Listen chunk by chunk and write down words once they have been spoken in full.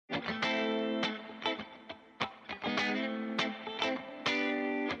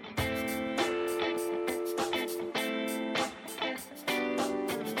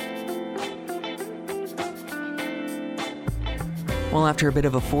Well, after a bit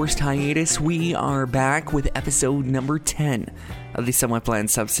of a forced hiatus, we are back with episode number 10 of the Somewhat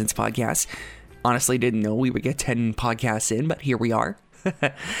Bland Substance podcast. Honestly, didn't know we would get 10 podcasts in, but here we are.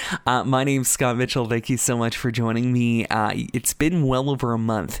 My name's Scott Mitchell. Thank you so much for joining me. It's been well over a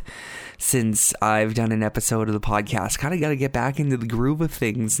month since I've done an episode of the podcast. Kind of got to get back into the groove of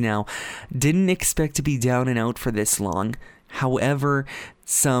things now. Didn't expect to be down and out for this long. However,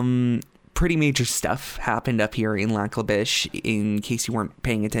 some pretty major stuff happened up here in Lac La Biche, in case you weren't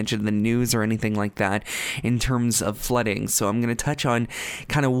paying attention to the news or anything like that, in terms of flooding. So I'm going to touch on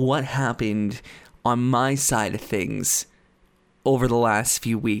kind of what happened on my side of things over the last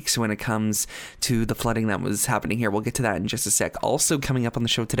few weeks when it comes to the flooding that was happening here. We'll get to that in just a sec. Also coming up on the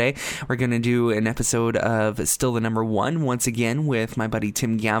show today, we're going to do an episode of Still the Number One, once again with my buddy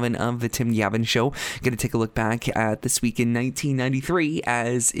Tim Gavin of The Tim Gavin Show. Going to take a look back at this week in 1993,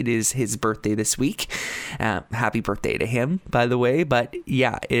 as it is his birthday this week. Happy birthday to him, by the way. But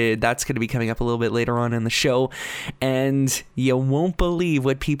yeah, that's going to be coming up a little bit later on in the show. And you won't believe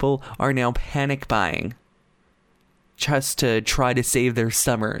what people are now panic buying just to try to save their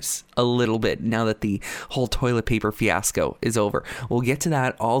summers a little bit now that the whole toilet paper fiasco is over. We'll get to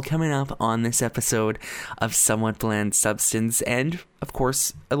that all coming up on this episode of Somewhat Bland Substance, and of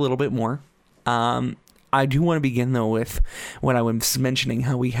course a little bit more. I do want to begin though with what I was mentioning,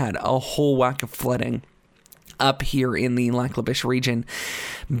 how we had a whole whack of flooding up here in the Lac La Biche region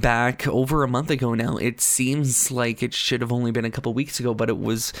back over a month ago now. It seems like it should have only been a couple weeks ago, but it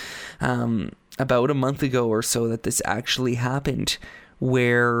was about a month ago or so that this actually happened,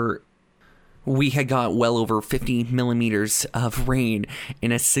 where we had got well over 50 millimeters of rain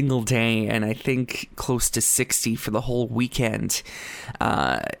in a single day, and I think close to 60 for the whole weekend.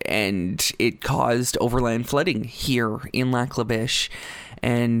 And it caused overland flooding here in Lac La Biche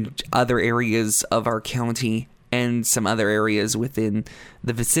and other areas of our county, and some other areas within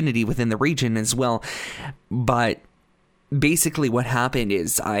the vicinity, within the region as well. But basically what happened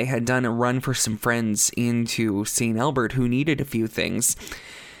is I had done a run for some friends into St. Albert who needed a few things.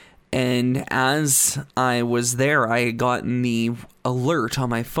 And as I was there, I had gotten the alert on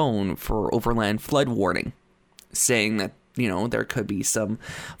my phone for overland flood warning, saying that, you know, there could be some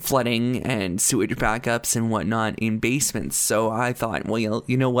flooding and sewage backups and whatnot in basements. So I thought, well,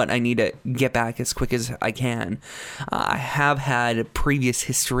 you know what? I need to get back as quick as I can. I have had a previous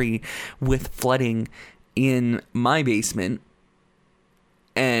history with flooding in my basement,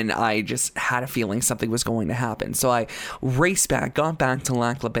 and I just had a feeling something was going to happen. So I raced back, got back to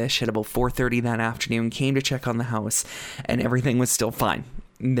Lac La Biche at about 4:30 that afternoon, came to check on the house, and everything was still fine.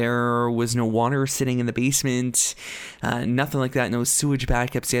 There was no water sitting in the basement, nothing like that, no sewage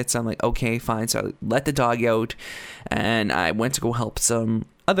backups yet. So I'm like, okay, fine. So I let the dog out, and I went to go help some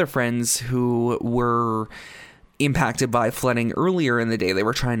other friends who were impacted by flooding earlier in the day. They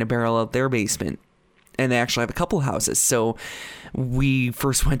were trying to barrel out their basement, and they actually have a couple houses. So we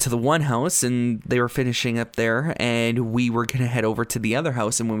first went to the one house, and they were finishing up there, and we were going to head over to the other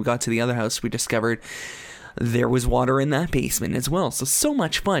house. And when we got to the other house, we discovered there was water in that basement as well. So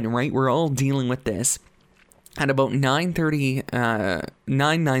much fun, right? We're all dealing with this. At about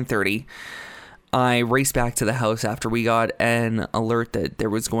 9:30, I raced back to the house after we got an alert that there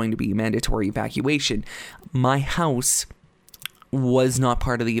was going to be mandatory evacuation. My house was not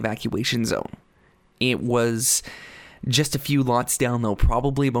part of the evacuation zone. It was just a few lots down, though,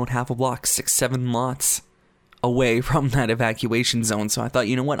 probably about half a block, 6-7 lots away from that evacuation zone. So I thought,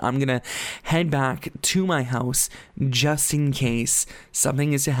 you know what, I'm going to head back to my house just in case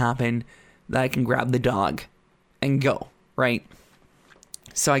something is to happen, that I can grab the dog and go, right?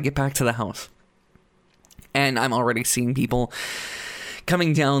 So I get back to the house, and I'm already seeing people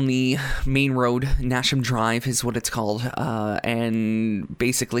coming down the main road. Nasham Drive is what it's called, and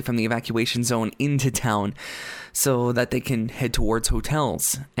basically from the evacuation zone into town, so that they can head towards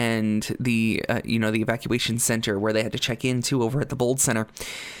hotels and the the evacuation center where they had to check into over at the Bold Center.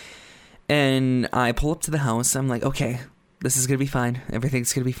 And I pull up to the house. I'm like, okay, this is gonna be fine.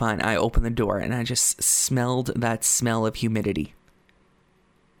 Everything's gonna be fine. I open the door, and I just smelled that smell of humidity.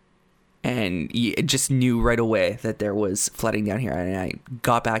 And it just knew right away that there was flooding down here. And I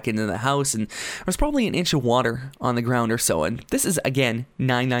got back into the house, and there was probably an inch of water on the ground or so. And this is, again,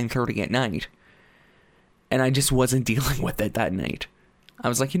 9:30 at night. And I just wasn't dealing with it that night. I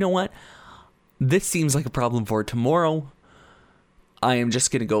was like, you know what? This seems like a problem for tomorrow. I am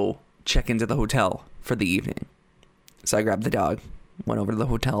just going to go check into the hotel for the evening. So I grabbed the dog, went over to the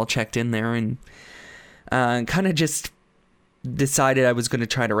hotel, checked in there, and kind of just decided I was going to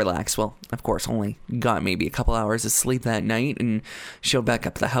try to relax. Well, of course, only got maybe a couple hours of sleep that night and showed back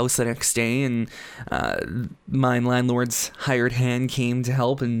up at the house the next day. And my landlord's hired hand came to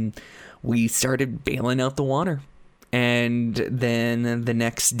help, and we started bailing out the water. And then the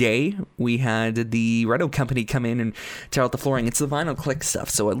next day, we had the reno company come in and tear out the flooring. It's the Vinyl Click stuff,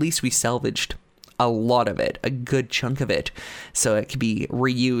 so at least we salvaged a lot of it, a good chunk of it, so it could be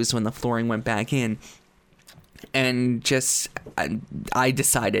reused when the flooring went back in. And just, I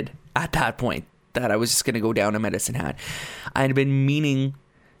decided at that point that I was just going to go down to Medicine Hat. I had been meaning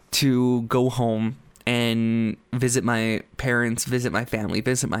to go home and visit my parents, visit my family,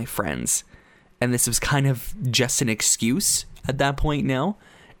 visit my friends. And this was kind of just an excuse at that point now.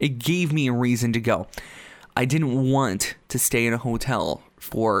 It gave me a reason to go. I didn't want to stay in a hotel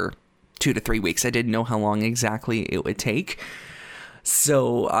for 2 to 3 weeks. I didn't know how long exactly it would take.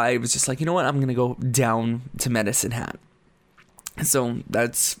 So I was just like, you know what? I'm going to go down to Medicine Hat. So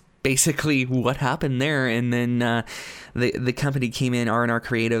that's basically what happened there. And then the company came in, R&R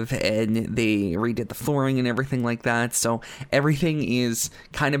Creative, and they redid the flooring and everything like that. So everything is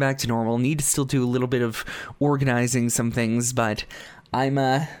kind of back to normal. Need to still do a little bit of organizing some things, but I'm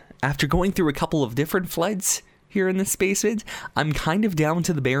after going through a couple of different floods here in this basement, I'm kind of down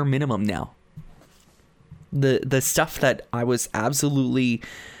to the bare minimum now. The stuff that I was absolutely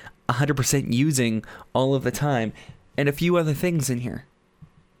 100% using all of the time, and a few other things in here.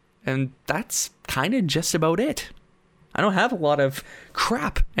 And that's kind of just about it. I don't have a lot of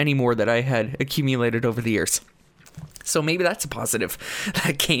crap anymore that I had accumulated over the years. So maybe that's a positive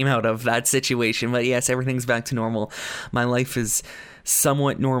that came out of that situation. But yes, everything's back to normal. My life is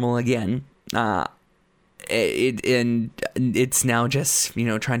somewhat normal again. It's now just,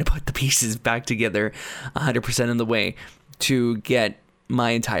 trying to put the pieces back together 100% of the way to get my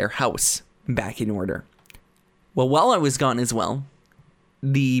entire house back in order. Well, while I was gone as well,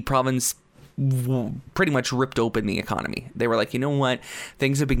 the province pretty much ripped open the economy. They were like, you know what?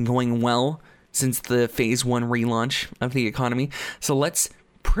 Things have been going well since the phase 1 relaunch of the economy. So let's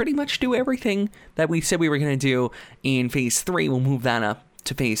pretty much do everything that we said we were going to do in phase 3. We'll move that up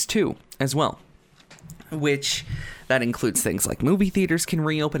to phase 2 as well, which that includes things like movie theaters can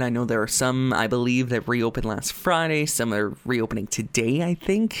reopen. I know there are some, I believe, that reopened last Friday. Some are reopening today, I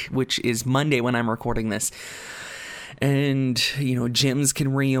think, which is Monday when I'm recording this. And, gyms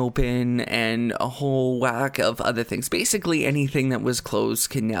can reopen and a whole whack of other things. Basically, anything that was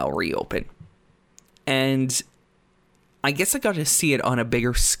closed can now reopen. And I guess I got to see it on a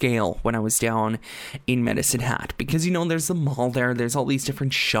bigger scale when I was down in Medicine Hat. Because, there's the mall there. There's all these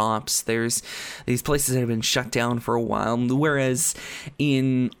different shops. There's these places that have been shut down for a while. Whereas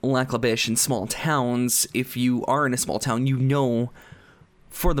in Lac La Biche and small towns, if you are in a small town,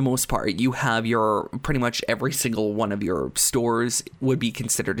 for the most part, you have pretty much every single one of your stores would be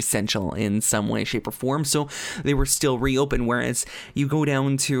considered essential in some way, shape, or form. So they were still reopened. Whereas you go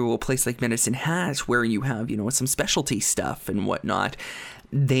down to a place like Medicine Hat, where you have, some specialty stuff and whatnot,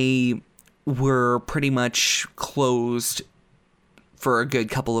 they were pretty much closed for a good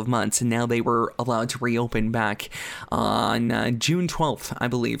couple of months, and now they were allowed to reopen back on June 12th, I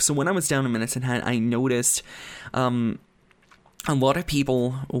believe. So when I was down in Medicine Hat, I noticed a lot of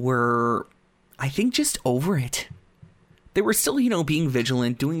people were, I think, just over it. They were still, being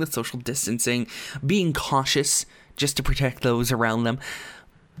vigilant, doing the social distancing, being cautious just to protect those around them.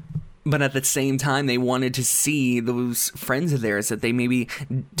 But at the same time, they wanted to see those friends of theirs that they maybe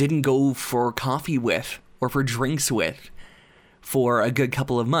didn't go for coffee with or for drinks with for a good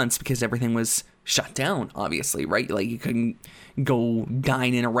couple of months because everything was shut down, obviously, right? Like, you couldn't go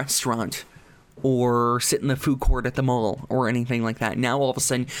dine in a restaurant or sit in the food court at the mall or anything like that. Now, all of a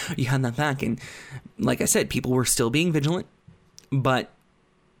sudden, you have that back. And like I said, people were still being vigilant, but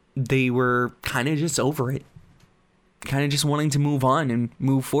they were kind of just over it. Kind of just wanting to move on and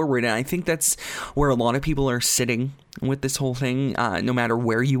move forward. And I think that's where a lot of people are sitting with this whole thing, no matter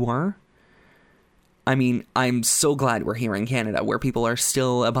where you are. I mean, I'm so glad we're here in Canada, where people are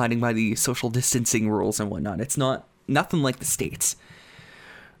still abiding by the social distancing rules and whatnot. It's nothing like the States.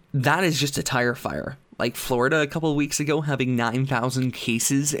 That is just a tire fire. Like Florida a couple of weeks ago having 9,000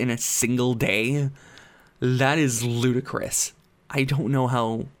 cases in a single day. That is ludicrous. I don't know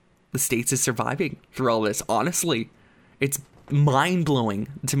how the States is surviving through all this. Honestly, it's mind-blowing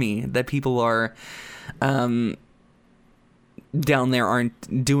to me that people are down there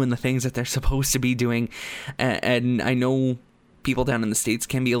aren't doing the things that they're supposed to be doing. And I know people down in the States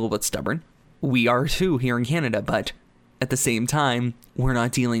can be a little bit stubborn. We are too here in Canada, but at the same time, we're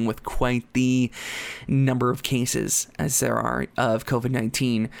not dealing with quite the number of cases as there are of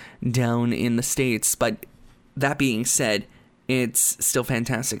COVID-19 down in the States. But that being said, It's still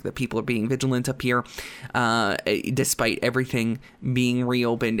fantastic that people are being vigilant up here, despite everything being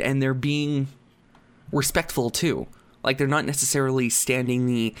reopened, and they're being respectful too. Like, they're not necessarily standing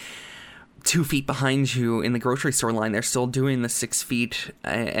the 2 feet behind you in the grocery store line. They're still doing the 6 feet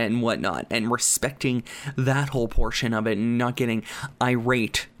and whatnot, and respecting that whole portion of it, and not getting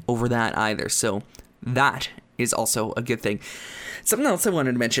irate over that either. So that is also a good thing. Something else I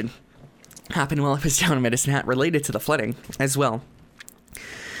wanted to mention happened while I was down in Medicine Hat, related to the flooding as well.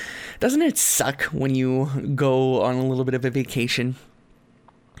 Doesn't it suck when you go on a little bit of a vacation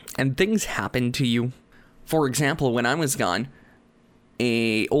and things happen to you? For example, when I was gone,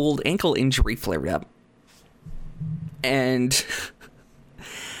 a old ankle injury flared up, and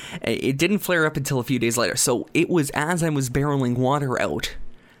it didn't flare up until a few days later. So it was as I was barreling water out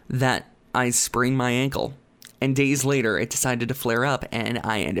that I sprained my ankle. And days later, it decided to flare up, and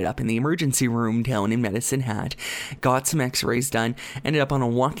I ended up in the emergency room down in Medicine Hat, got some x-rays done, ended up on a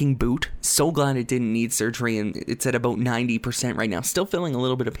walking boot. So glad it didn't need surgery, and it's at about 90% right now. Still feeling a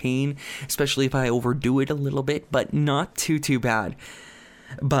little bit of pain, especially if I overdo it a little bit, but not too bad.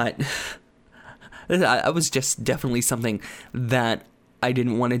 But I was just definitely something that I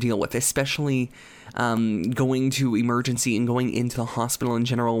didn't want to deal with, especially going to emergency and going into the hospital in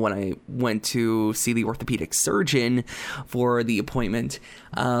general. When I went to see the orthopedic surgeon for the appointment,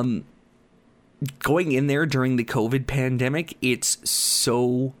 going in there during the COVID pandemic, it's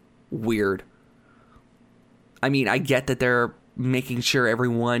so weird. I mean, I get that they're making sure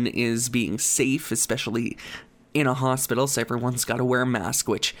everyone is being safe, especially in a hospital, so everyone's got to wear a mask,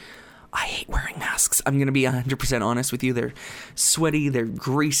 which I hate wearing masks. I'm going to be 100% honest with you. They're sweaty, they're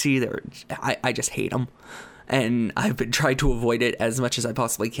greasy, I just hate them. And I've been trying to avoid it as much as I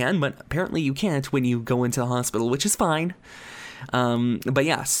possibly can, but apparently you can't when you go into the hospital, which is fine. But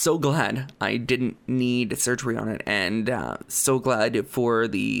yeah, so glad I didn't need surgery on it, and so glad for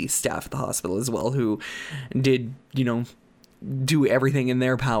the staff at the hospital as well, who did, do everything in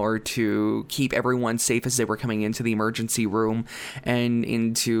their power to keep everyone safe as they were coming into the emergency room and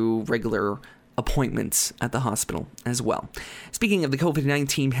into regular appointments at the hospital as well. Speaking of the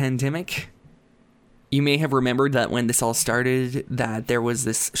COVID-19 pandemic, you may have remembered that when this all started, that there was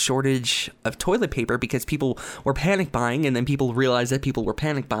this shortage of toilet paper because people were panic buying, and then people realized that people were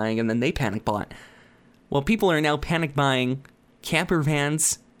panic buying, and then they panic bought. Well, people are now panic buying camper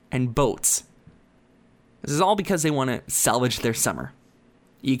vans and boats. This is all because they want to salvage their summer.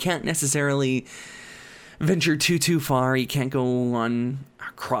 You can't necessarily venture too far. You can't go on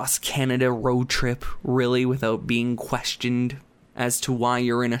a cross-Canada road trip, really, without being questioned as to why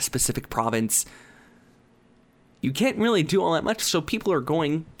you're in a specific province. You can't really do all that much, so people are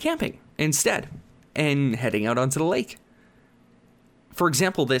going camping instead and heading out onto the lake. For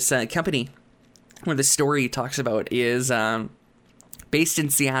example, this company where the story talks about is based in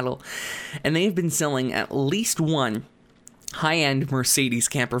Seattle, and they've been selling at least one high-end Mercedes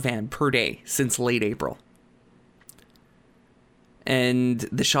camper van per day since late April. And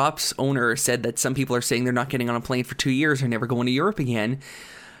the shop's owner said that some people are saying they're not getting on a plane for 2 years or never going to Europe again.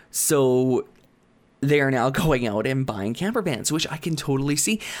 So they are now going out and buying camper vans, which I can totally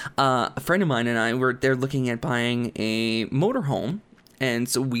see. A friend of mine and I they're looking at buying a motorhome. And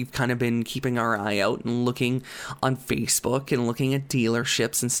so we've kind of been keeping our eye out and looking on Facebook and looking at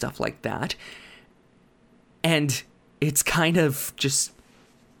dealerships and stuff like that. And it's kind of just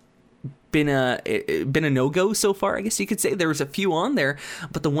been a no-go so far, I guess you could say. There was a few on there,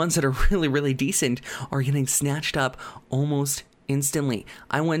 but the ones that are really, really decent are getting snatched up almost instantly.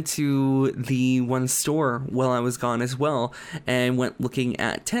 I went to the one store while I was gone as well and went looking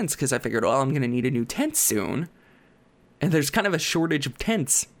at tents because I figured, I'm going to need a new tent soon. And there's kind of a shortage of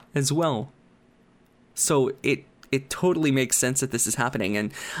tents as well. So it totally makes sense that this is happening.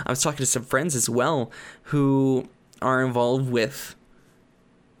 And I was talking to some friends as well who are involved with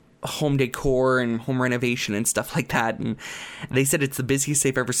home decor and home renovation and stuff like that. And they said it's the busiest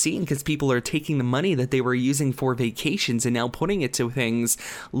they've ever seen because people are taking the money that they were using for vacations and now putting it to things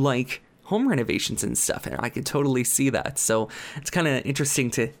like home renovations and stuff. And I could totally see that. So it's kind of interesting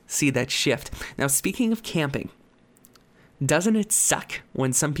to see that shift. Now, speaking of camping, doesn't it suck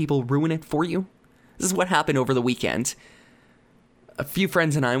when some people ruin it for you? This is what happened over the weekend. A few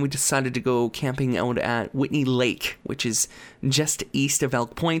friends and we decided to go camping out at Whitney Lake, which is just east of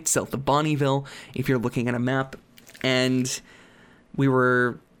Elk Point, south of Bonnyville, if you're looking at a map. And we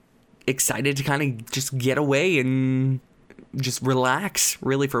were excited to kind of just get away and just relax,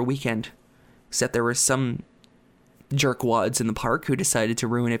 really, for a weekend. Except there were some jerkwads in the park who decided to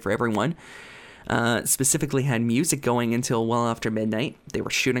ruin it for everyone. specifically had music going until well after midnight. They were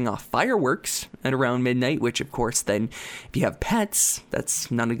shooting off fireworks at around midnight, which of course then if you have pets,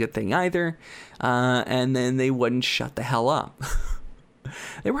 that's not a good thing either. And then they wouldn't shut the hell up.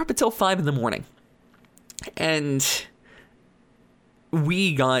 They were up until 5 in the morning. And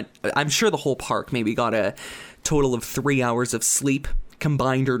I'm sure the whole park maybe got a total of 3 hours of sleep,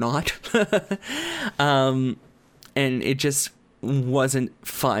 combined or not. And it just wasn't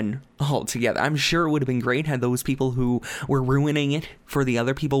fun altogether. I'm sure it would have been great had those people who were ruining it for the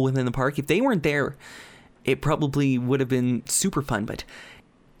other people within the park, if they weren't there, it probably would have been super fun. But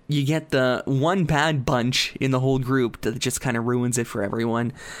you get the one bad bunch in the whole group that just kind of ruins it for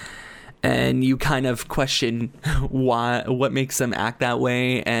everyone. And you kind of question what makes them act that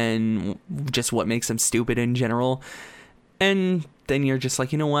way and just what makes them stupid in general. And then you're just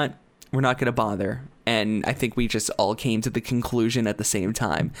like, you know what? We're not going to bother. And I think we just all came to the conclusion at the same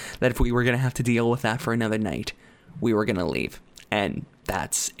time that if we were going to have to deal with that for another night, we were going to leave. And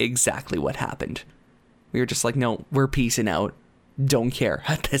that's exactly what happened. We were just like, no, we're peacing out. Don't care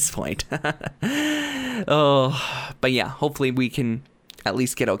at this point. Oh, but yeah, hopefully we can at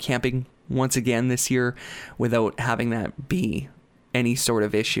least get out camping once again this year without having that be any sort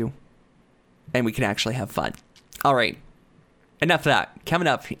of issue. And we can actually have fun. All right. Enough of that. Coming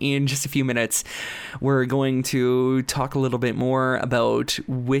up in just a few minutes, we're going to talk a little bit more about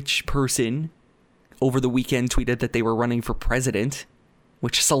which person over the weekend tweeted that they were running for president.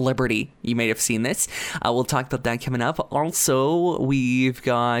 Which celebrity? You may have seen this. We'll talk about that coming up. Also, we've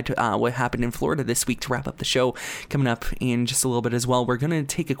got what happened in Florida this week to wrap up the show coming up in just a little bit as well. We're going to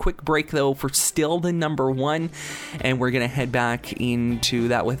take a quick break, though, for still the number one. And we're going to head back into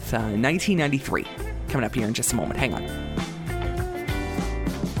that with 1993 coming up here in just a moment. Hang on.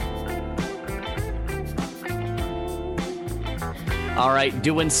 All right,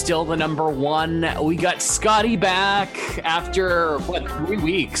 doing still the number one. We got Scotty back after, 3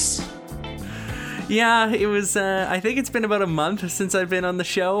 weeks? Yeah, it was, I think it's been about a month since I've been on the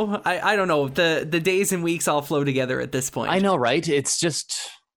show. I don't know, the days and weeks all flow together at this point. I know, right? It's just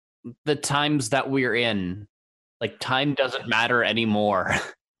the times that we're in. Like, time doesn't matter anymore.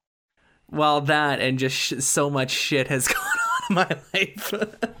 Well, that and just so much shit has gone on in my life.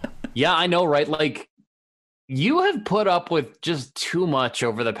 Yeah, I know, right? Like, you have put up with just too much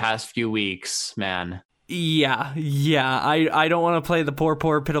over the past few weeks, man. Yeah. I don't want to play the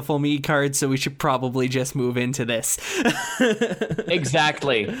poor, pitiful me card, so we should probably just move into this.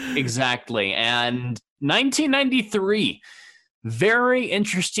 Exactly. And 1993, very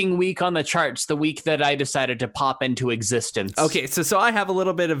interesting week on the charts, the week that I decided to pop into existence. Okay, so I have a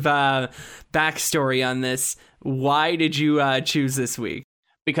little bit of backstory on this. Why did you choose this week?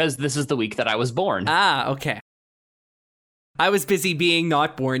 Because this is the week that I was born. Ah, okay. I was busy being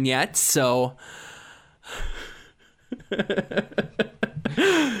not born yet, so...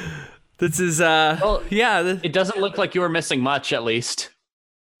 This is, well, yeah. It doesn't look like you were missing much, at least.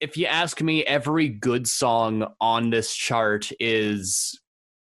 If you ask me, every good song on this chart is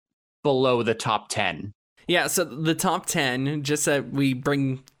below the top 10. Yeah, so the top 10, just so we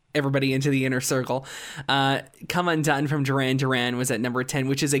bring everybody into the inner circle. Come Undone from Duran Duran was at number 10,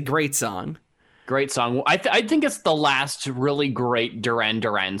 which is a great song. Great song. I think it's the last really great Duran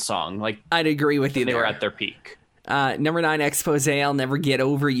Duran song. Like, I'd agree with you. They were at their peak. Number 9, Expose, I'll Never Get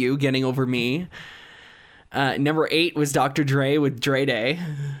Over You, Getting Over Me. Number 8 was Dr. Dre with Dre Day.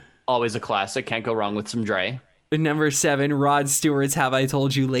 Always a classic. Can't go wrong with some Dre. Number 7, Rod Stewart's Have I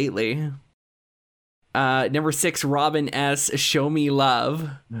Told You Lately. Number 6, Robin S., Show Me Love.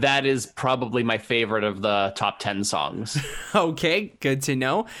 That is probably my favorite of the top 10 songs. Okay, good to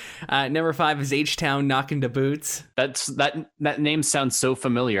know. Number 5 is H-Town, Knockin' to Boots. That name sounds so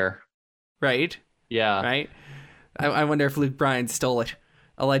familiar. Right? Yeah. Right? I wonder if Luke Bryan stole it.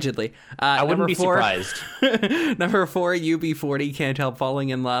 Allegedly. I wouldn't be surprised. Number 4, UB40, Can't Help Falling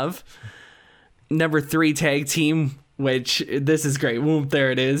in Love. Number 3, Tag Team, which this is great. Whoop,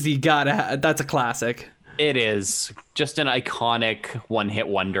 there it is. You gotta, that's a classic. It is just an iconic one-hit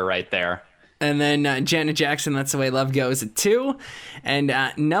wonder right there. And then Janet Jackson, That's the Way Love Goes at 2. And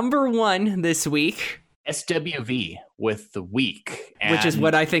number 1 this week, SWV with The Week, which is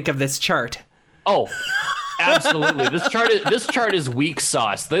what I think of this chart. Oh, absolutely. This chart is weak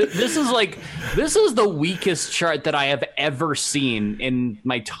sauce. This is the weakest chart that I have ever seen in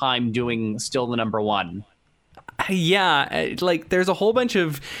my time doing still the number one. Yeah, like there's a whole bunch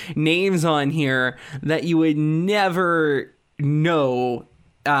of names on here that you would never know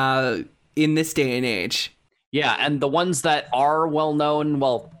in this day and age. Yeah, and the ones that are well known,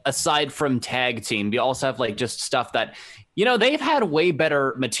 well, aside from Tag Team, you also have like just stuff that, you know, they've had way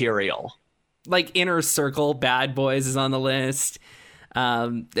better material. like Inner Circle, Bad Boys is on the list.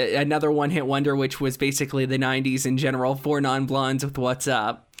 Another one-hit wonder, which was basically the 90s in general, 4 Non-Blondes with What's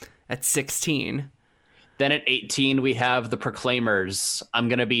Up at 16. Then at 18, we have the Proclaimers, I'm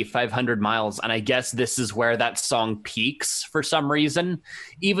Gonna Be 500 Miles. And I guess this is where that song peaks for some reason,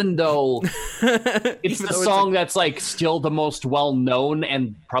 even though it's the song that's like still the most well-known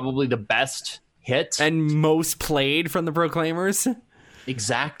and probably the best hit. And most played from the Proclaimers.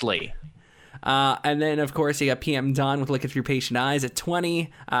 Exactly. And then, of course, you got PM Dawn with Looking Through Patient Eyes at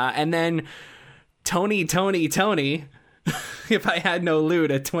 20. And then Tony, If I Had No Loot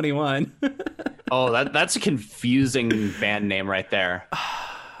at 21. Oh, that's a confusing band name right there.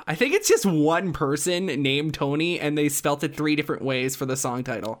 I think it's just one person named Tony, and they spelt it 3 different ways for the song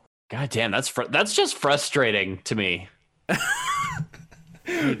title. God damn, that's just frustrating to me.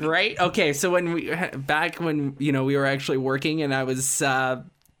 Right? Okay, so when we were actually working and I was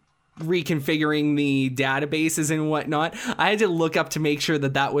reconfiguring the databases and whatnot, I had to look up to make sure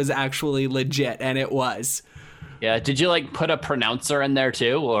that was actually legit, and it was. Yeah, did you like put a pronouncer in there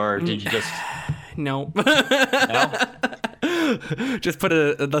too, or did you just... No. No? Just put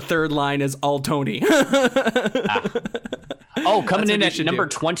the third line as all Tony. Oh, coming in at number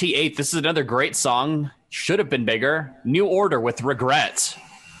 28. This is another great song. Should have been bigger. New Order with Regret.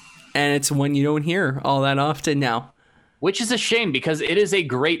 And it's one you don't hear all that often now. Which is a shame because it is a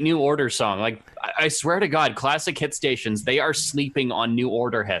great New Order song. Like, I swear to God, classic hit stations, they are sleeping on New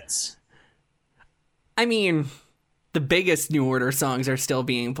Order hits. I mean, the biggest New Order songs are still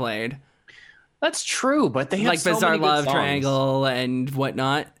being played. That's true, but they have like so Bizarre many good Love songs. Triangle and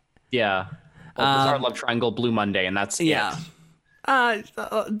whatnot. Yeah. Bizarre Love Triangle, Blue Monday, and that's yeah.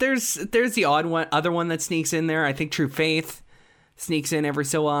 There's the other one that sneaks in there. I think True Faith sneaks in every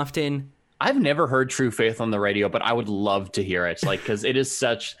so often. I've never heard True Faith on the radio, but I would love to hear it. Like, because it is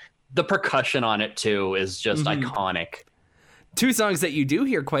the percussion on it too is just iconic. 2 songs that you do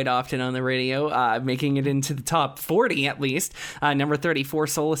hear quite often on the radio, making it into the top 40 at least. Number 34,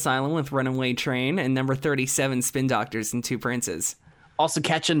 Soul Asylum with Runaway Train, and number 37, Spin Doctors and Two Princes. Also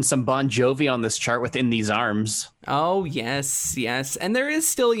catching some Bon Jovi on this chart with In These Arms. Oh, yes. And there is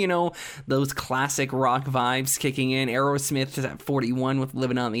still, those classic rock vibes kicking in. Aerosmith is at 41 with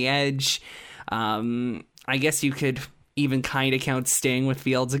Living on the Edge. I guess you could even kind of count Sting with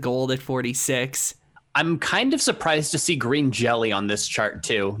Fields of Gold at 46. I'm kind of surprised to see Green Jelly on this chart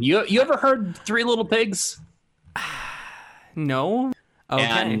too. You ever heard Three Little Pigs? No. Okay.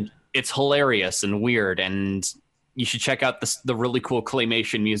 And it's hilarious and weird, and you should check out the really cool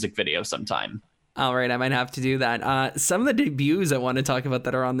claymation music video sometime. All right, I might have to do that. Some of the debuts I want to talk about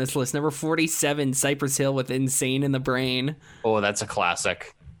that are on this list. Number 47, Cypress Hill with Insane in the Brain. Oh, that's a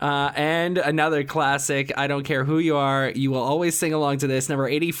classic. And another classic, I Don't Care Who You Are, you will always sing along to this. Number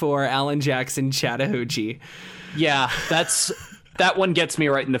 84, Alan Jackson, Chattahoochee. Yeah, that one gets me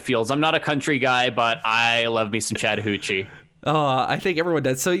right in the feels. I'm not a country guy, but I love me some Chattahoochee. I think everyone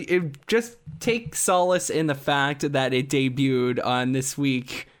does. So just take solace in the fact that it debuted on this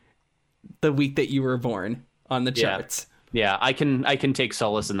week, the week that you were born, on the charts. Yeah, I can take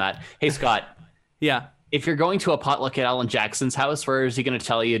solace in that. Hey, Scott. Yeah. If you're going to a potluck at Alan Jackson's house, where is he going to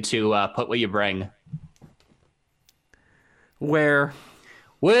tell you to put what you bring? Where?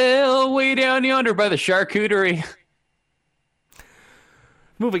 Well, way down yonder by the charcuterie.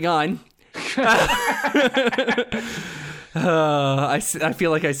 Moving on. I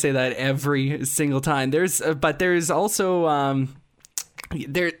feel like I say that every single time. There's also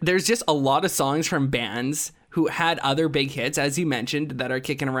there's just a lot of songs from bands who had other big hits, as you mentioned, that are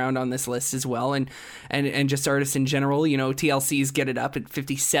kicking around on this list as well, and just artists in general. TLC's Get It Up at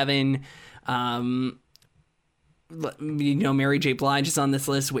 57. Mary J. Blige is on this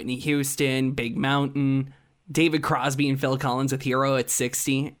list. Whitney Houston, Big Mountain, David Crosby and Phil Collins with Hero at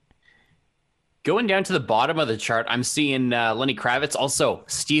 60. Going down to the bottom of the chart, I'm seeing Lenny Kravitz, also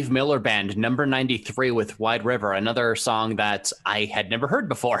Steve Miller Band, number 93 with Wide River, another song that I had never heard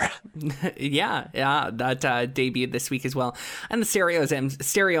before. yeah, that debuted this week as well. And the Stereo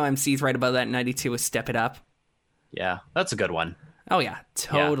MC's right above that, 92 with Step It Up. Yeah, that's a good one. Oh, yeah,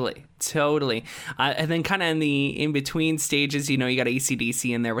 totally. And then kind of in the in-between stages, you got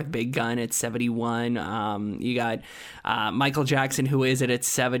AC/DC in there with Big Gun at 71. You got Michael Jackson, Who Is It, at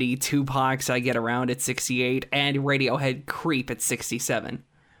 70. Tupac's I Get Around at 68. And Radiohead, Creep at 67.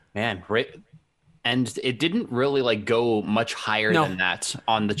 Man, and it didn't really go much higher than that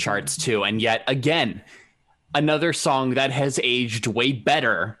on the charts too. And yet, again, another song that has aged way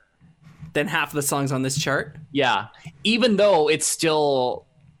better than half of the songs on this chart. Yeah, even though it's still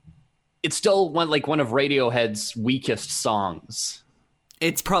one of Radiohead's weakest songs.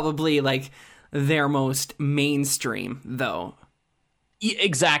 It's probably their most mainstream, though.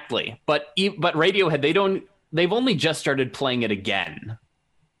 Exactly. But Radiohead, they've only just started playing it again.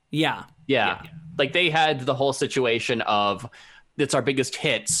 Yeah. Yeah. Like they had the whole situation of it's our biggest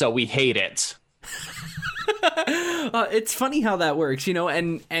hit, so we hate it. It's funny how that works,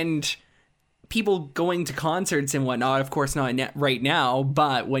 and people going to concerts and whatnot, of course not right now,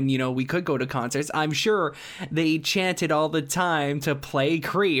 but when, we could go to concerts, I'm sure they chanted all the time to play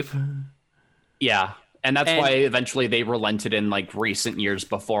Creep. Yeah. And that's why eventually they relented in like recent years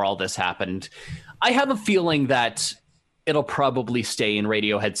before all this happened. I have a feeling that it'll probably stay in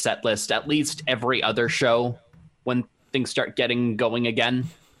Radiohead set list at least every other show when things start getting going again.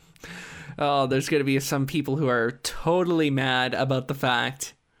 Oh, there's going to be some people who are totally mad about the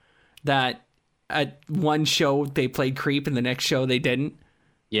fact that at one show they played Creep and the next show they didn't.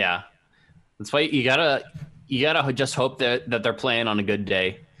 Yeah. That's why you gotta just hope that they're playing on a good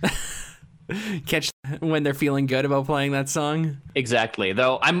day. Catch when they're feeling good about playing that song. Exactly.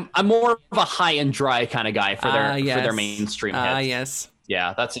 Though I'm more of a high and dry kind of guy for their mainstream hits. Yes.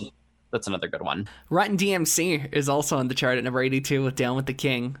 Yeah, that's another good one. Run DMC is also on the chart at number 82 with Down with the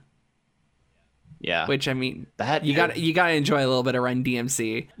King. Yeah. Which, I mean, you got to enjoy a little bit of Run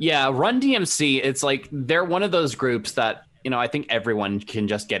DMC. Yeah, Run DMC, it's like they're one of those groups that, I think everyone can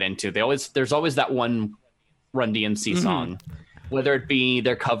just get into. There's always that one Run DMC song. Whether it be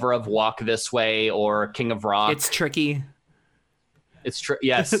their cover of Walk This Way or King of Rock. It's tricky.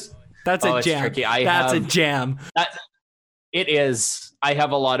 Yes. That's a jam. Tricky. That's a jam. It is. I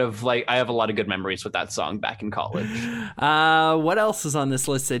have a lot of good memories with that song back in college. What else is on this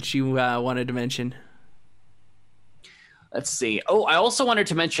list that you wanted to mention? Let's see. Oh, I also wanted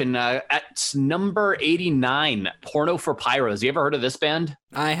to mention at number 89, Porno for Pyros. You ever heard of this band?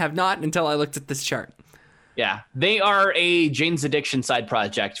 I have not until I looked at this chart. Yeah, they are a Jane's Addiction side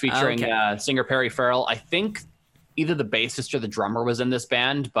project featuring singer Perry Farrell. I think either the bassist or the drummer was in this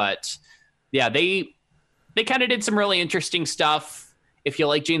band, but yeah, they kind of did some really interesting stuff. If you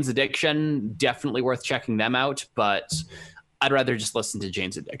like Jane's Addiction, definitely worth checking them out, but I'd rather just listen to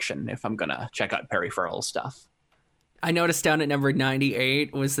Jane's Addiction if I'm going to check out Perry Farrell's stuff. I noticed down at number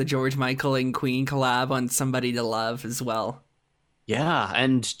 98 was the George Michael and Queen collab on Somebody to Love as well. Yeah,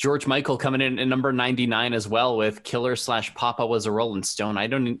 and George Michael coming in at number 99 as well with Killer/Papa Was a Rolling Stone.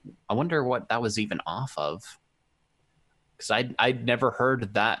 I wonder what that was even off of. Because I'd never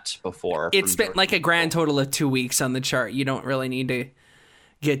heard that before. It's been like a grand total of 2 weeks on the chart. You don't really need to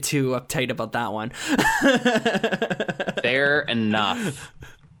get too uptight about that one. Fair enough.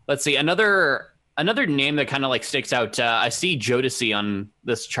 Let's see, another name that kind of like sticks out. I see Jodeci on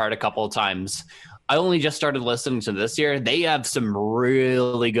this chart a couple of times. I only just started listening to this year. They have some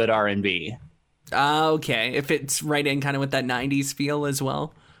really good R&B. Okay. If it's right in kind of with that 90s feel as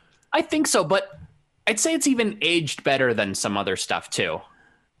well. I think so, but I'd say it's even aged better than some other stuff too.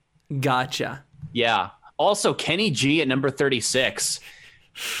 Gotcha. Yeah. Also, Kenny G at number 36.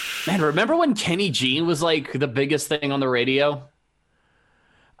 Man, remember when Kenny G was like the biggest thing on the radio?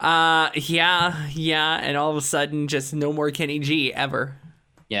 Yeah. And all of a sudden, just no more Kenny G ever.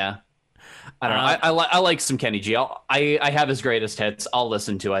 Yeah. I don't know. I like some Kenny G. I have his greatest hits. I'll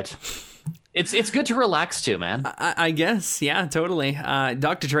listen to it. It's good to relax to, man. I guess. Yeah, totally.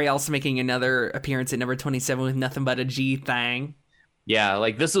 Dr. Dre also making another appearance at number 27 with Nothing But a G Thang. Yeah,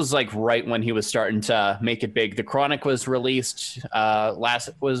 like this was like right when he was starting to make it big. The Chronic was released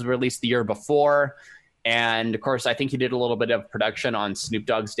the year before. And of course, I think he did a little bit of production on Snoop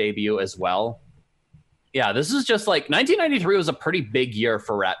Dogg's debut as well. Yeah, this is just like 1993 was a pretty big year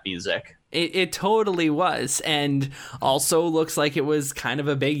for rap music. It totally was, and also looks like it was kind of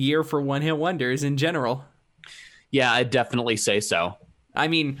a big year for one-hit wonders in general. Yeah, I'd definitely say so. I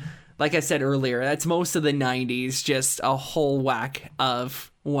mean, like I said earlier, that's most of the 90s, just a whole whack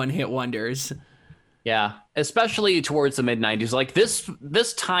of one-hit wonders. Yeah, especially towards the mid-90s. Like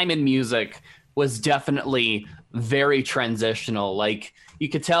this time in music was definitely very transitional. Like you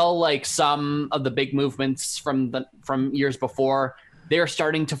could tell like some of the big movements from years before, they're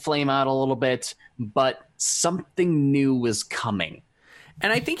starting to flame out a little bit, but something new was coming.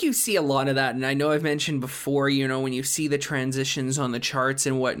 And I think you see a lot of that. And I know I've mentioned before, when you see the transitions on the charts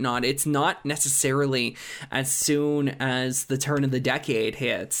and whatnot, it's not necessarily as soon as the turn of the decade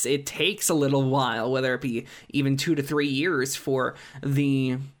hits. It takes a little while, whether it be even 2 to 3 years for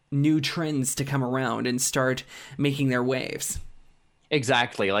the new trends to come around and start making their waves.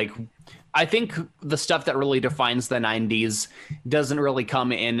 Exactly. Like, I think the stuff that really defines the 90s doesn't really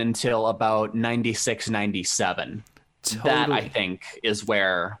come in until about 96, 97. That, I think, is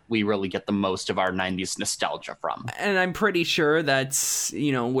where we really get the most of our 90s nostalgia from. And I'm pretty sure that's,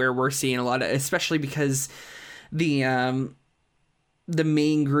 where we're seeing a lot of, especially because the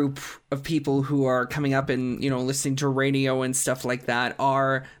main group of people who are coming up and, listening to radio and stuff like that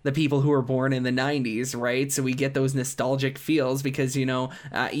are the people who were born in the 90s, right? So we get those nostalgic feels because,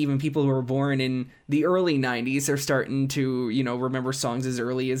 even people who were born in the early 90s are starting to, remember songs as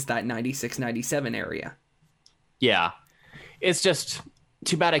early as that 96, 97 area. Yeah, it's just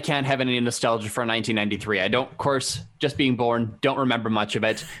too bad I can't have any nostalgia for 1993. I don't, of course, just being born, don't remember much of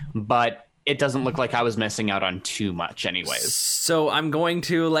it, but it doesn't look like I was missing out on too much anyways. So I'm going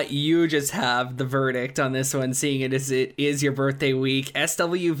to let you just have the verdict on this one, seeing it is your birthday week.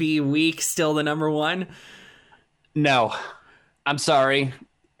 SWV week still the number one? No, I'm sorry.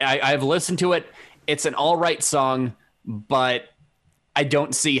 I've listened to it. It's an all right song, but I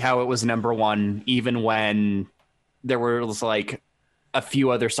don't see how it was number one, even when there was like a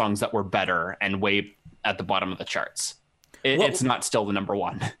few other songs that were better and way at the bottom of the charts. It's not still the number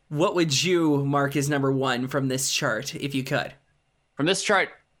one. What would you mark as number one from this chart, if you could? From this chart,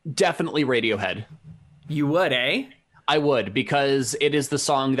 definitely Radiohead. You would, eh? I would, because it is the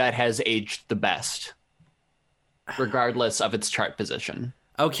song that has aged the best, regardless of its chart position.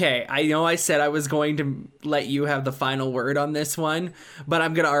 Okay, I know I said I was going to let you have the final word on this one, but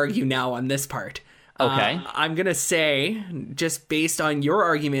I'm going to argue now on this part. Okay. I'm going to say, just based on your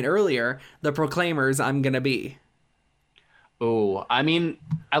argument earlier, the Proclaimers I'm going to be. Oh, I mean,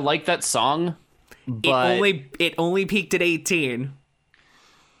 I like that song, but it only peaked at 18.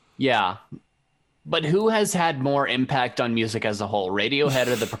 Yeah. But who has had more impact on music as a whole, Radiohead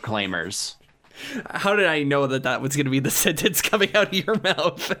or the Proclaimers? How did I know that was going to be the sentence coming out of your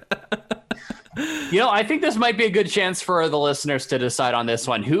mouth? I think this might be a good chance for the listeners to decide on this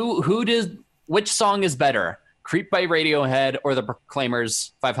one. Which song is better, Creep by Radiohead or the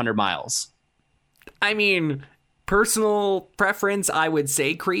Proclaimers' 500 Miles? I mean, personal preference, I would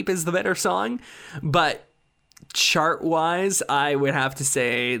say Creep is the better song, but chart-wise, I would have to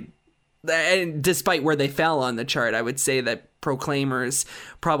say, and despite where they fell on the chart, I would say that Proclaimers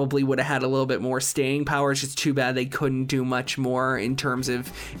probably would have had a little bit more staying power. It's just too bad they couldn't do much more in terms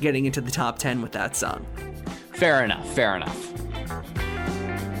of getting into the top 10 with that song. Fair enough.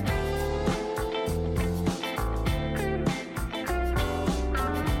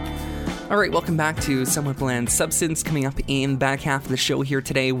 All right, welcome back to Somewhat Bland Substance. Coming up in the back half of the show here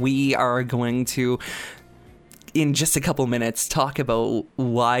today, we are going to, in just a couple minutes, talk about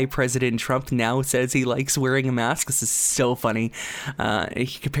why President Trump now says he likes wearing a mask. This is so funny.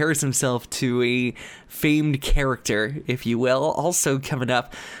 He compares himself to a famed character, if you will. Also coming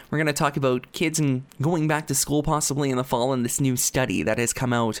up, we're going to talk about kids and going back to school possibly in the fall and this new study that has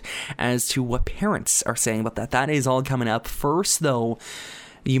come out as to what parents are saying about that. That is all coming up. First, though,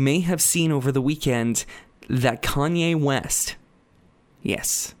 you may have seen over the weekend that Kanye West,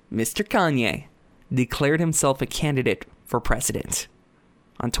 yes, Mr. Kanye, declared himself a candidate for president.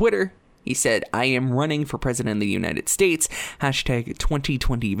 On Twitter, he said, "I am running for president of the United States, hashtag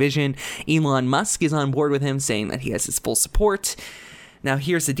 2020 vision." Elon Musk is on board with him, saying that he has his full support. Now,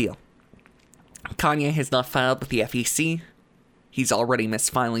 here's the deal. Kanye has not filed with the FEC. He's already missed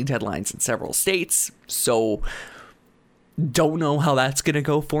filing deadlines in several states, so don't know how that's going to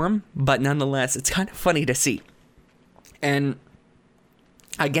go for him, but nonetheless, it's kind of funny to see. And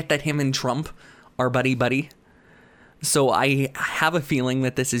I get that him and Trump are buddy-buddy, so I have a feeling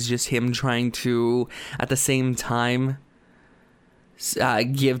that this is just him trying to, at the same time,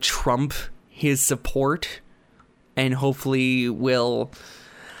 give Trump his support, and hopefully will,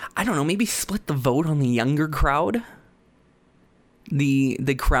 I don't know, maybe split the vote on the younger crowd.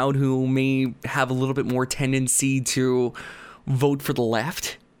 The crowd who may have a little bit more tendency to vote for the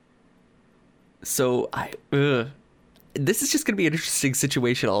left. So this is just going to be an interesting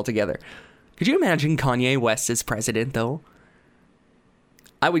situation altogether. Could you imagine Kanye West as president, though?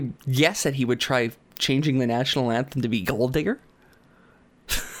 I would guess that he would try changing the national anthem to be Gold Digger.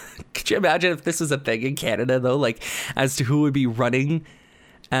 Could you imagine if this was a thing in Canada, though? Like, as to who would be running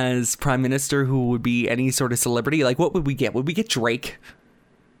as prime minister, who would be any sort of celebrity? Like, what would we get? Would we get Drake?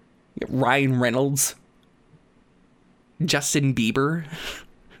 Ryan Reynolds? Justin Bieber?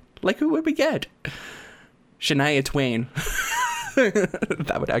 Like, who would we get? Shania Twain.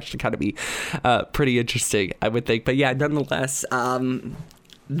 That would actually kind of be pretty interesting, I would think. But yeah, nonetheless,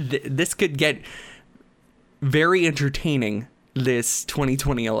 this could get very entertaining, this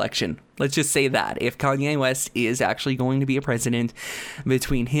 2020 election. Let's just say that. If Kanye West is actually going to be a president,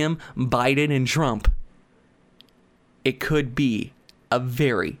 between him, Biden, and Trump, it could be a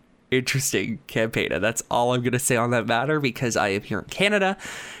very, interesting campaign. And that's all I'm going to say on that matter, because I am here in Canada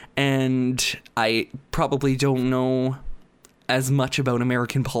and I probably don't know as much about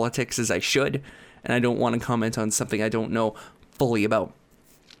American politics as I should. And I don't want to comment on something I don't know fully about.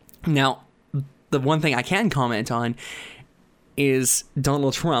 Now, the one thing I can comment on is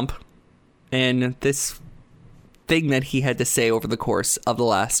Donald Trump and this thing that he had to say over the course of the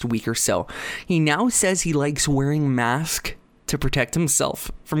last week or so. He now says he likes wearing masks to protect himself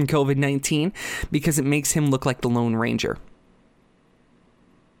from COVID-19 because it makes him look like the Lone Ranger.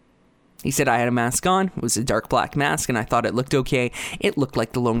 He said, I had a mask on. It was a dark black mask, and I thought it looked okay. It looked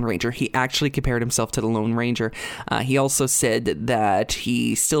like the Lone Ranger. He actually compared himself to the Lone Ranger. He also said that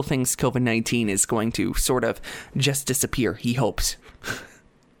he still thinks COVID-19 is going to sort of just disappear. He hopes.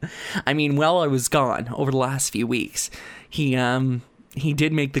 I mean, while I was gone over the last few weeks, he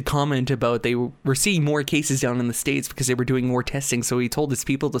did make the comment about they were seeing more cases down in the States because they were doing more testing. So he told his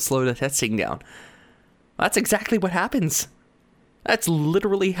people to slow the testing down. That's exactly what happens. That's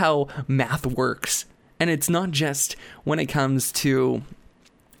literally how math works. And it's not just when it comes to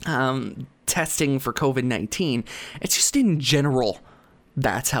testing for COVID-19. It's just in general,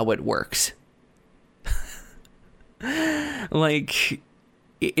 that's how it works. Like,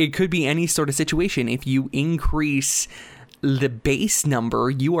 it could be any sort of situation. If you increase the base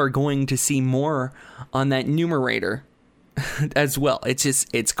number, you are going to see more on that numerator as well.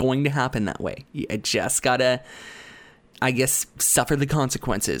 It's going to happen that way. You just gotta, I guess, suffer the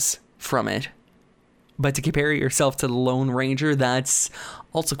consequences from it. But to compare yourself to the Lone Ranger, that's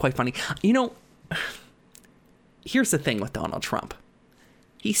also quite funny. You know, here's the thing with Donald Trump.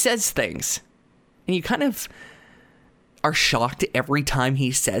 He says things, and you kind of are shocked every time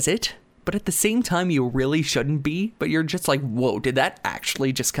he says it. But at the same time, you really shouldn't be. But you're just like, whoa, did that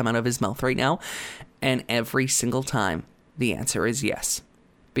actually just come out of his mouth right now? And every single time, the answer is yes.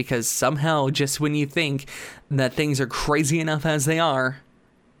 Because somehow, just when you think that things are crazy enough as they are,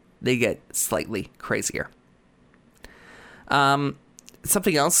 they get slightly crazier.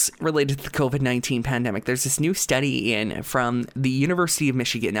 Something else related to the COVID-19 pandemic. There's this new study from the University of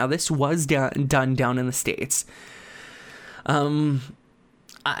Michigan. Now, this was done down in the States.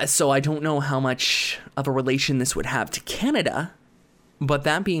 So I don't know how much of a relation this would have to Canada. But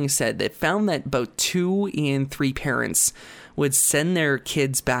that being said, they found that about 2 in 3 parents would send their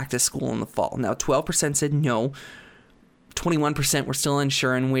kids back to school in the fall. Now, 12% said no. 21% were still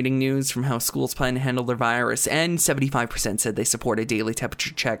unsure and waiting news from how schools plan to handle their virus. And 75% said they supported daily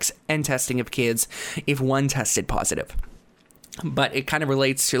temperature checks and testing of kids if one tested positive. But it kind of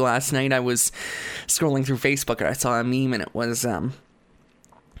relates to last night. I was scrolling through Facebook and I saw a meme and it was, are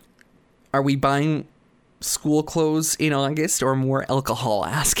we buying school clothes in August or more alcohol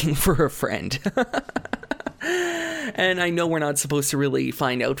asking for a friend? And I know we're not supposed to really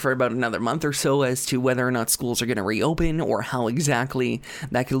find out for about another month or so as to whether or not schools are going to reopen or how exactly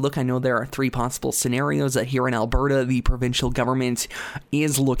that could look. I know there are 3 possible scenarios that here in Alberta, the provincial government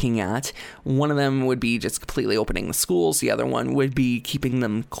is looking at. One of them would be just completely opening the schools. The other one would be keeping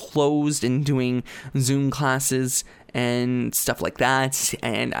them closed and doing Zoom classes and stuff like that.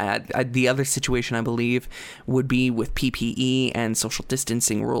 And the other situation, I believe, would be with PPE and social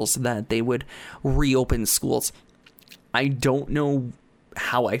distancing rules that they would reopen schools. I don't know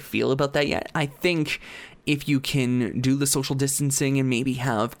how I feel about that yet. I think if you can do the social distancing and maybe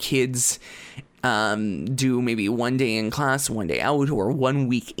have kids do maybe 1 day in class, 1 day out, or 1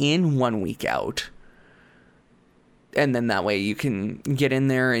 week in, 1 week out, and then that way you can get in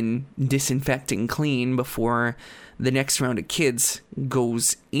there and disinfect and clean before the next round of kids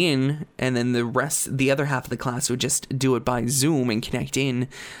goes in, and then the other half of the class would just do it by Zoom and connect in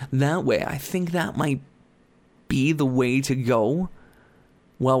that way. I think that might be the way to go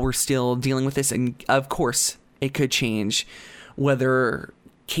while we're still dealing with this. And of course, it could change whether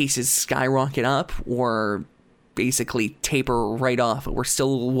cases skyrocket up or basically taper right off. We're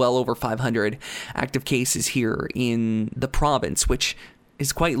still well over 500 active cases here in the province, which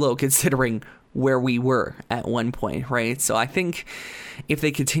is quite low considering where we were at one point, right? So I think if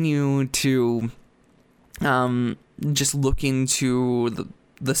they continue to just look into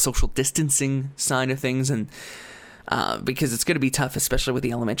the social distancing side of things, and because it's going to be tough, especially with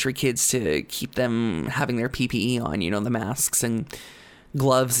the elementary kids, to keep them having their PPE on, the masks and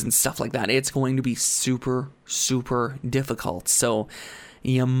gloves and stuff like that. It's going to be super, super difficult. So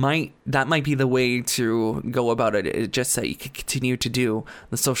that might be the way to go about it, just so you can continue to do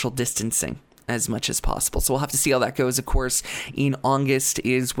the social distancing as much as possible. So we'll have to see how that goes. Of course, in August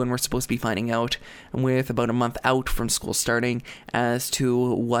is when we're supposed to be finding out, with about a month out from school starting, as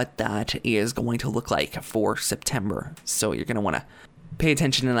to what that is going to look like for September. So you're going to want to pay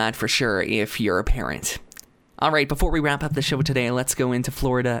attention to that for sure if you're a parent. All right, before we wrap up the show today, let's go into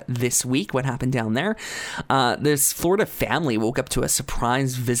Florida this week. What happened down there? This Florida family woke up to a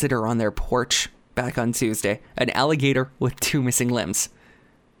surprise visitor on their porch back on Tuesday. An alligator with 2 missing limbs.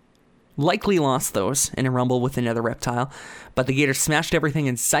 Likely lost those in a rumble with another reptile, but the gator smashed everything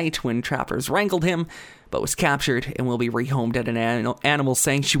in sight when trappers wrangled him, but was captured and will be rehomed at an animal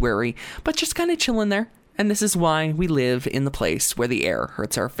sanctuary, but just kind of chilling there. And this is why we live in the place where the air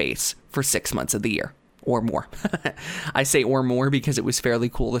hurts our face for 6 months of the year. Or more. I say or more because it was fairly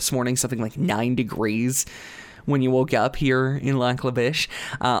cool this morning, something like 9 degrees when you woke up here in Lac La Biche.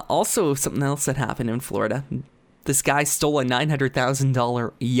 Also, something else that happened in Florida. This guy stole a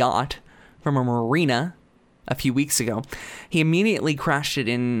 $900,000 yacht from a marina a few weeks ago. He immediately crashed it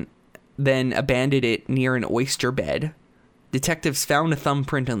in, then abandoned it near an oyster bed. Detectives found a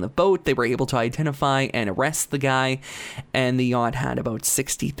thumbprint on the boat. They were able to identify and arrest the guy, and the yacht had about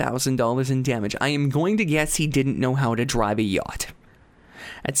 $60,000 in damage. I am going to guess he didn't know how to drive a yacht.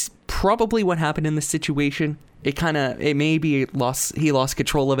 That's probably what happened in this situation. He lost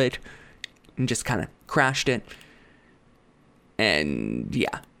control of it and just kind of crashed it. And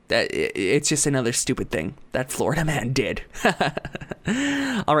yeah, it's just another stupid thing that Florida man did.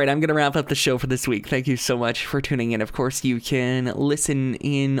 All right, I'm going to wrap up the show for this week. Thank you so much for tuning in. Of course, you can listen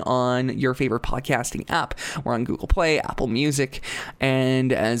in on your favorite podcasting app. We're on Google Play, Apple Music,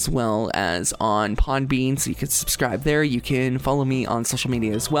 and as well as on Podbean, so you can subscribe there. You can follow me on social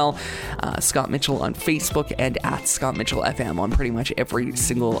media as well. Scott Mitchell on Facebook and at Scott Mitchell FM on pretty much every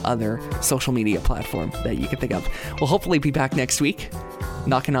single other social media platform that you can think of. We'll hopefully be back next week.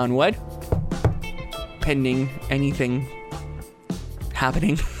 Knocking on wood, pending anything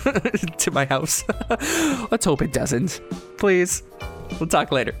happening to my house. Let's hope it doesn't. Please. We'll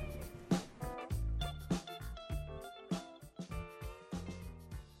talk later.